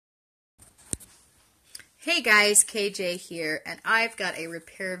Hey guys, KJ here, and I've got a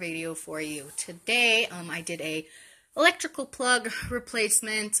repair video for you. Today, I did a electrical plug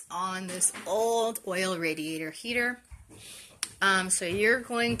replacement on this old oil radiator heater. So you're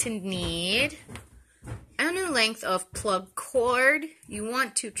going to need a new length of plug cord. You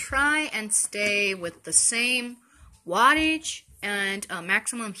want to try and stay with the same wattage and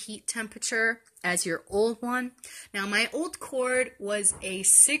maximum heat temperature as your old one. Now, my old cord was a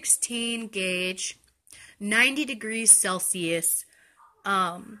 16 gauge 90 degrees Celsius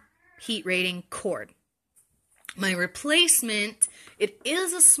heat rating cord. My replacement, it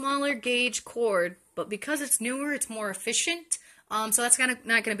is a smaller gauge cord, but because it's newer, it's more efficient. So that's not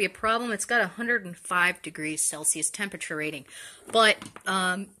going to be a problem. It's got a 105 degrees Celsius temperature rating. But,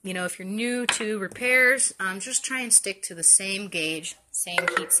 if you're new to repairs, just try and stick to the same gauge, same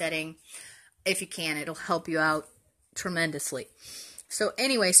heat setting. If you can, it'll help you out tremendously. So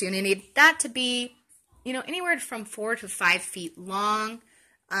anyway, so you're going to need that to be anywhere from 4 to 5 feet long,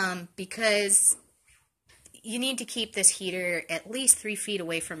 because you need to keep this heater at least 3 feet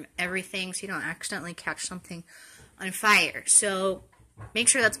away from everything so you don't accidentally catch something on fire. So make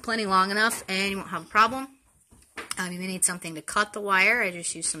sure that's plenty long enough and you won't have a problem. You may need something to cut the wire. I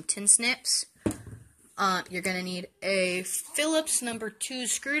just used some tin snips. You're going to need a Phillips number 2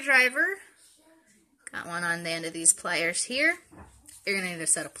 screwdriver. Got one on the end of these pliers here. You're going to need a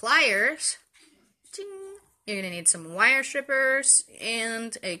set of pliers. You're going to need some wire strippers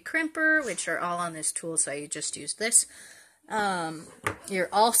and a crimper, which are all on this tool, so you just use this. You're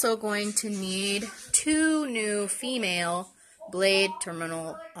also going to need 2 new female blade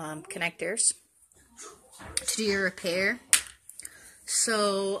terminal connectors to do your repair.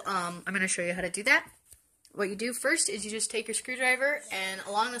 So I'm going to show you how to do that. What you do first is you just take your screwdriver, and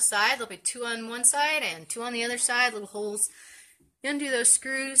along the side, there'll be 2 on one side and 2 on the other side, little holes. You undo those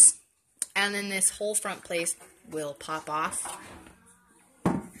screws, and then this whole front plate will pop off.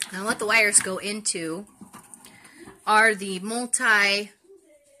 Now what the wires go into are the multi-wattage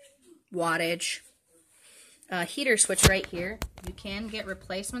heater switch right here. You can get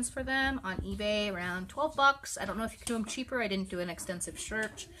replacements for them on eBay around 12 bucks. I don't know if you can do them cheaper. I didn't do an extensive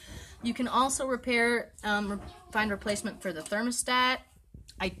search. You can also find replacement for the thermostat.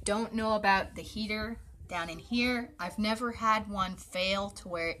 I don't know about the heater down in here. I've never had one fail to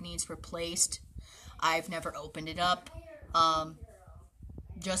where it needs replaced. I've never opened it up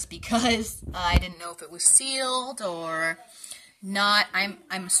just because I didn't know if it was sealed or not. I'm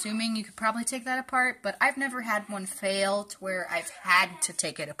assuming you could probably take that apart, but I've never had one fail to where I've had to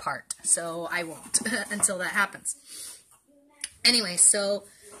take it apart, so I won't until that happens. Anyway, so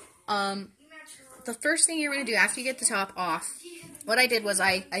the first thing you're going to do after you get the top off, what I did was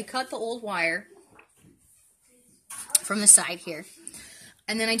I cut the old wire from the side here,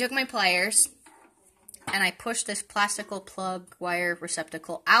 and then I took my pliers and I pushed this plastical plug wire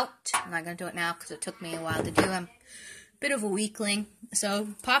receptacle out. I'm not going to do it now because it took me a while to do. I'm a bit of a weakling. So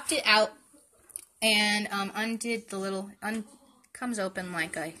popped it out and undid the little, comes open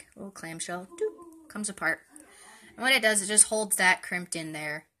like a little clamshell, comes apart. And what it does, it just holds that crimped in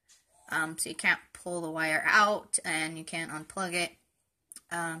there. So you can't pull the wire out and you can't unplug it.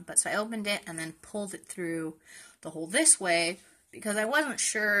 But so I opened it and then pulled it through the hole this way because I wasn't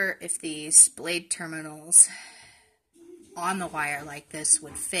sure if these blade terminals on the wire like this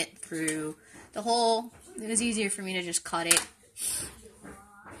would fit through the hole. It was easier for me to just cut it.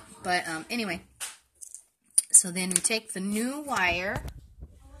 But anyway, so then we take the new wire,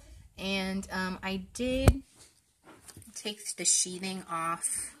 and I did take the sheathing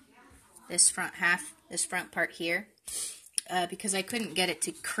off this front part here, because I couldn't get it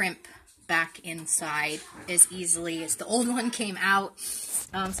to crimp back inside as easily as the old one came out.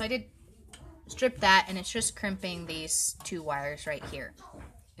 So I did strip that, and it's just crimping these 2 wires right here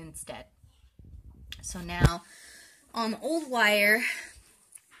instead. So now, on the old wire,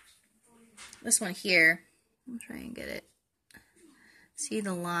 this one here, I'll try and get it. See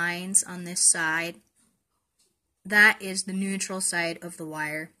the lines on this side? That is the neutral side of the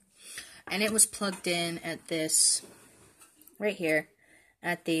wire. And it was plugged in at this, right here,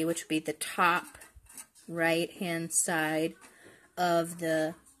 at the, which would be the top right-hand side of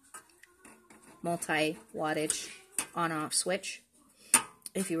the multi-wattage on-off switch,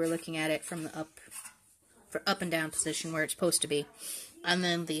 if you were looking at it from the up and down position where it's supposed to be. And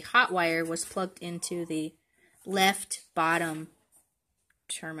then the hot wire was plugged into the left bottom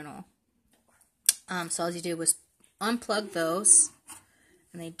terminal. So all you do was unplug those,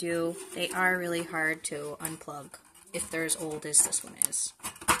 and they are really hard to unplug if they're as old as this one is,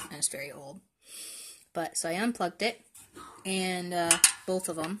 and it's very old. But so I unplugged it, and both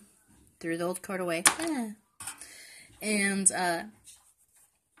of them, threw the old cord away. And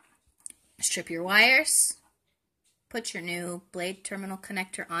strip your wires. Put your new blade terminal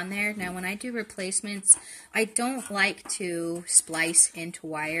connector on there. Now, when I do replacements, I don't like to splice into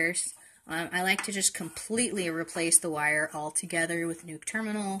wires. I like to just completely replace the wire altogether with new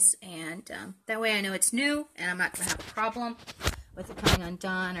terminals, and that way I know it's new, and I'm not going to have a problem with it coming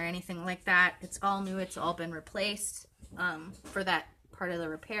undone or anything like that. It's all new. It's all been replaced for that part of the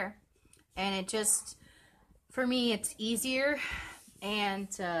repair. And it just, for me, it's easier, and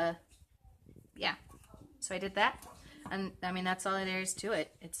yeah, so I did that. And I mean, that's all there is to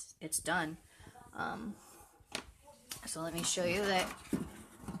it. It's done. So let me show you that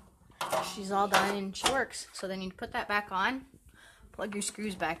she's all done and she works. So then you put that back on, plug your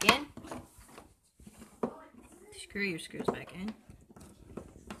screws back in, screw your screws back in,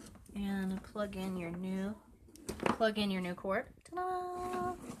 and plug in your new cord.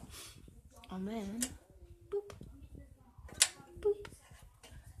 Ta-da! And then boop, boop.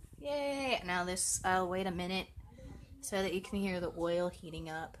 Yay! Now this, I'll wait a minute so that you can hear the oil heating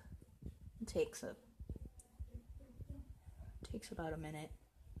up. It takes about a minute.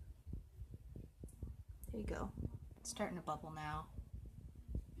 There you go. It's starting to bubble now.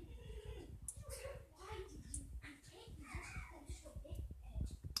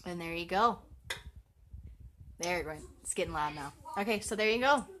 And there you go. There it went. It's getting loud now. Okay, so there you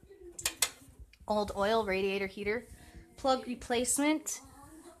go. Old oil radiator heater plug replacement.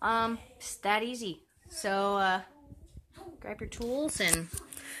 It's that easy. So grab your tools and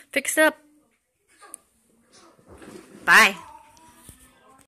fix it up. Bye.